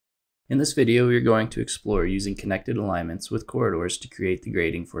In this video, we are going to explore using connected alignments with corridors to create the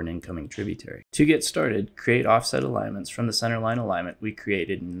grading for an incoming tributary. To get started, create offset alignments from the centerline alignment we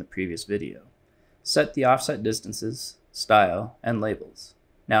created in the previous video. Set the offset distances, style, and labels.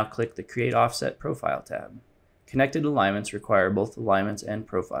 Now click the Create Offset Profile tab. Connected alignments require both alignments and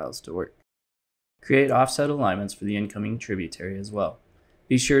profiles to work. Create offset alignments for the incoming tributary as well.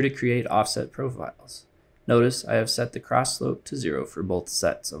 Be sure to create offset profiles. Notice I have set the cross slope to 0 for both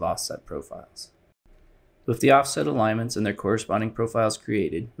sets of offset profiles. With the offset alignments and their corresponding profiles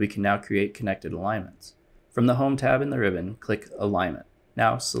created, we can now create connected alignments. From the Home tab in the ribbon, click Alignment.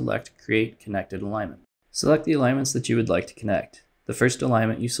 Now select Create Connected Alignment. Select the alignments that you would like to connect. The first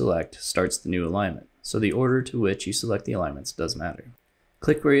alignment you select starts the new alignment, so the order to which you select the alignments does matter.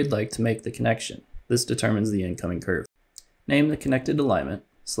 Click where you'd like to make the connection. This determines the incoming curve. Name the connected alignment,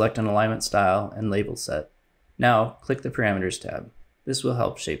 select an alignment style and label set. Now, click the Parameters tab. This will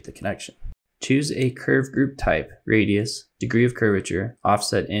help shape the connection. Choose a curve group type, radius, degree of curvature,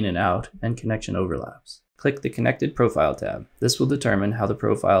 offset in and out, and connection overlaps. Click the Connected Profile tab. This will determine how the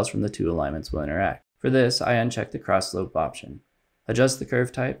profiles from the two alignments will interact. For this, I uncheck the cross slope option. Adjust the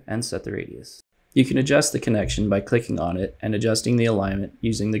curve type and set the radius. You can adjust the connection by clicking on it and adjusting the alignment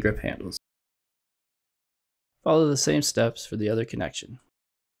using the grip handles. Follow the same steps for the other connection.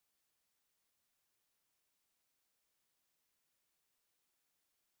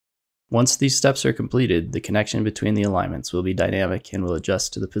 Once these steps are completed, the connection between the alignments will be dynamic and will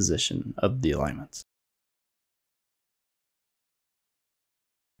adjust to the position of the alignments.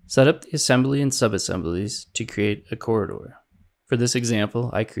 Set up the assembly and subassemblies to create a corridor. For this example,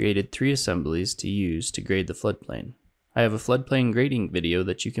 I created 3 assemblies to use to grade the floodplain. I have a floodplain grading video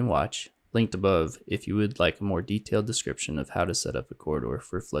that you can watch, linked above if you would like a more detailed description of how to set up a corridor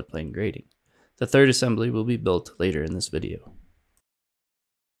for floodplain grading. The third assembly will be built later in this video.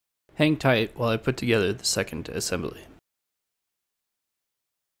 Hang tight while I put together the second assembly.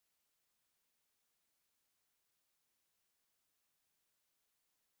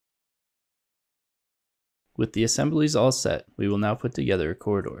 With the assemblies all set, we will now put together a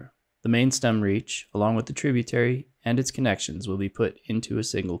corridor. The main stem reach, along with the tributary and its connections, will be put into a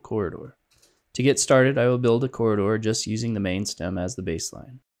single corridor. To get started, I will build a corridor just using the main stem as the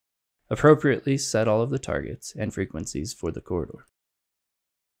baseline. Appropriately set all of the targets and frequencies for the corridor.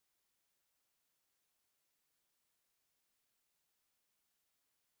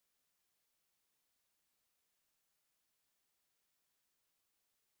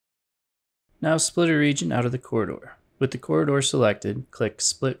 Now split a region out of the corridor. With the corridor selected, click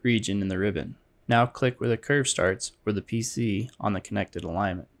Split Region in the ribbon. Now click where the curve starts, or the PC, on the connected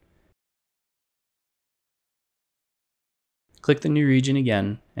alignment. Click the new region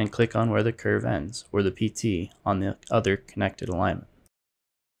again, and click on where the curve ends, or the PT, on the other connected alignment.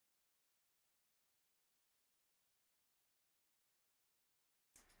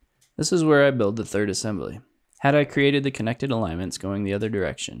 This is where I build the third assembly. Had I created the connected alignments going the other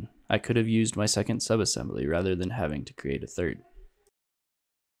direction, I could have used my second subassembly rather than having to create a third.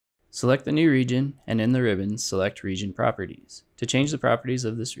 Select the new region, and in the ribbon, select Region Properties to change the properties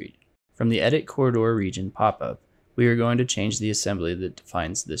of this region. From the Edit Corridor Region pop-up, we are going to change the assembly that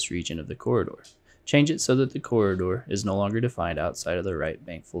defines this region of the corridor. Change it so that the corridor is no longer defined outside of the right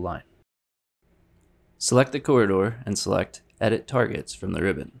bankful line. Select the corridor and select Edit Targets from the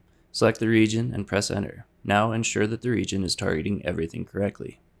ribbon. Select the region and press Enter. Now ensure that the region is targeting everything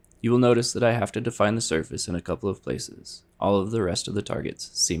correctly. You will notice that I have to define the surface in a couple of places. All of the rest of the targets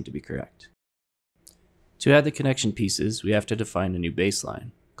seem to be correct. To add the connection pieces, we have to define a new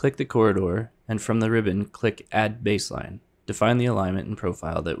baseline. Click the corridor, and from the ribbon, click Add Baseline. Define the alignment and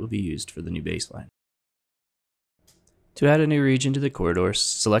profile that will be used for the new baseline. To add a new region to the corridor,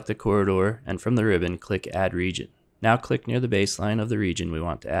 select the corridor, and from the ribbon, click Add Region. Now click near the baseline of the region we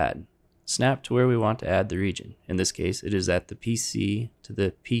want to add. Snap to where we want to add the region. In this case, it is at the PC to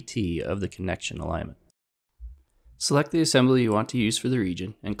the PT of the connection alignment. Select the assembly you want to use for the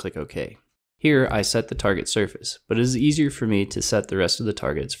region and click OK. Here, I set the target surface, but it is easier for me to set the rest of the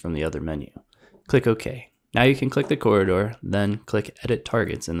targets from the other menu. Click OK. Now you can click the corridor, then click Edit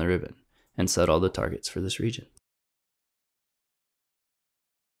Targets in the ribbon, and set all the targets for this region.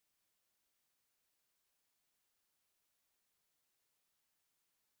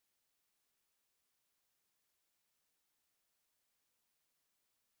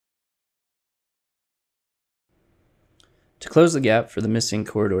 To close the gap for the missing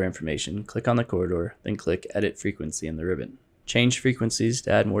corridor information, click on the corridor, then click Edit Frequency in the ribbon. Change frequencies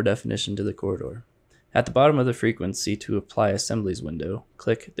to add more definition to the corridor. At the bottom of the frequency to apply assemblies window,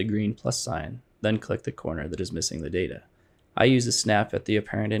 click the green plus sign, then click the corner that is missing the data. I use a snap at the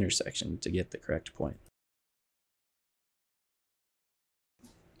apparent intersection to get the correct point.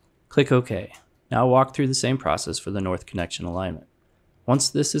 Click OK. Now walk through the same process for the north connection alignment. Once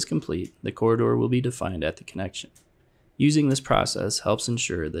this is complete, the corridor will be defined at the connection. Using this process helps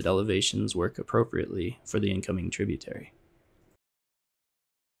ensure that elevations work appropriately for the incoming tributary.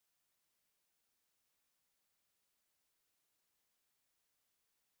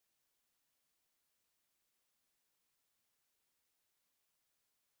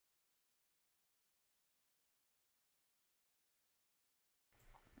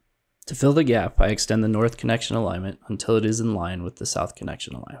 To fill the gap, I extend the north connection alignment until it is in line with the south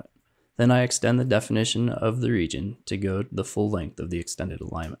connection alignment. Then I extend the definition of the region to go the full length of the extended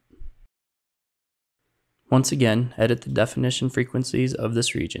alignment. Once again, edit the definition frequencies of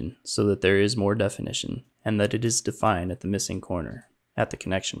this region so that there is more definition and that it is defined at the missing corner, at the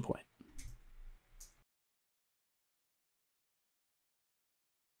connection point.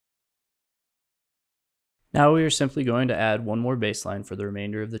 Now we are simply going to add one more baseline for the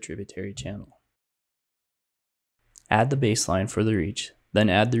remainder of the tributary channel. Add the baseline for the reach, then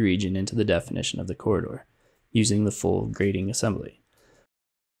add the region into the definition of the corridor, using the full grading assembly.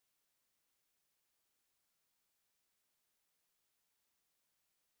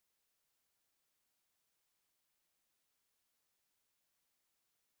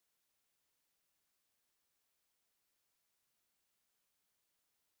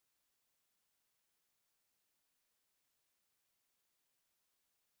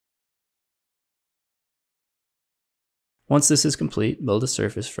 Once this is complete, build a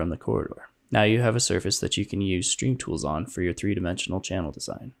surface from the corridor. Now you have a surface that you can use stream tools on for your three-dimensional channel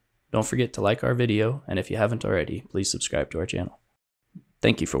design. Don't forget to like our video, and if you haven't already, please subscribe to our channel.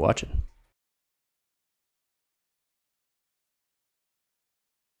 Thank you for watching.